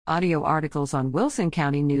Audio articles on Wilson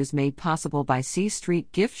County News made possible by C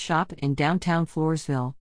Street Gift Shop in downtown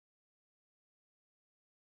Floresville.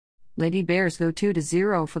 Lady Bears go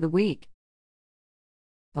 2-0 for the week.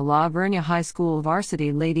 The La Vernia High School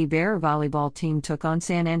varsity Lady Bear volleyball team took on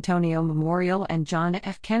San Antonio Memorial and John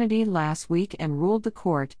F. Kennedy last week and ruled the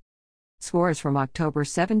court. Scores from October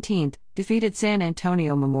 17th defeated San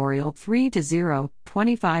Antonio Memorial 3-0,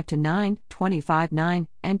 25-9, 25-9,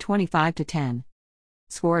 and 25-10.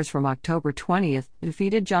 Scores from October 20th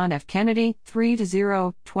defeated John F. Kennedy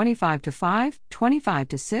 3-0, 25-5,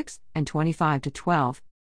 25-6, and 25-12.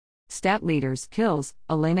 Stat leaders: kills,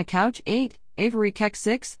 Elena Couch 8, Avery Keck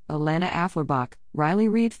 6, Alana Afflerbach, Riley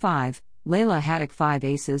Reed 5, Layla Haddock 5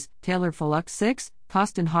 aces, Taylor Falluck 6,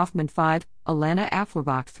 Costin Hoffman 5, Alana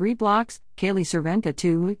Afflerbach 3 blocks, Kaylee Cervenka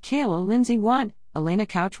 2, Kayla Lindsay 1, Elena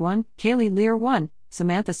Couch 1, Kaylee Lear 1,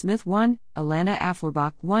 Samantha Smith 1, Alana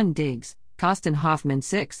Afflerbach 1 digs, Costin Hoffman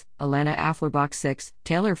 6, Alana Afflerbach 6,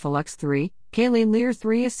 Taylor Falluck 3, Kaylee Lear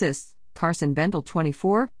 3 assists, Carson Bendel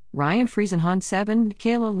 24, Ryan Friesenhahn 7,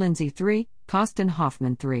 Kayla Lindsay 3, Costin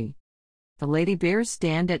Hoffman 3. The Lady Bears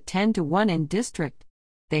stand at 10-1 in district.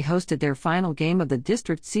 They hosted their final game of the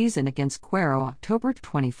district season against Cuero October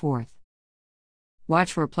 24th.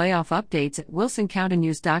 Watch for playoff updates at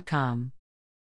wilsoncountynews.com.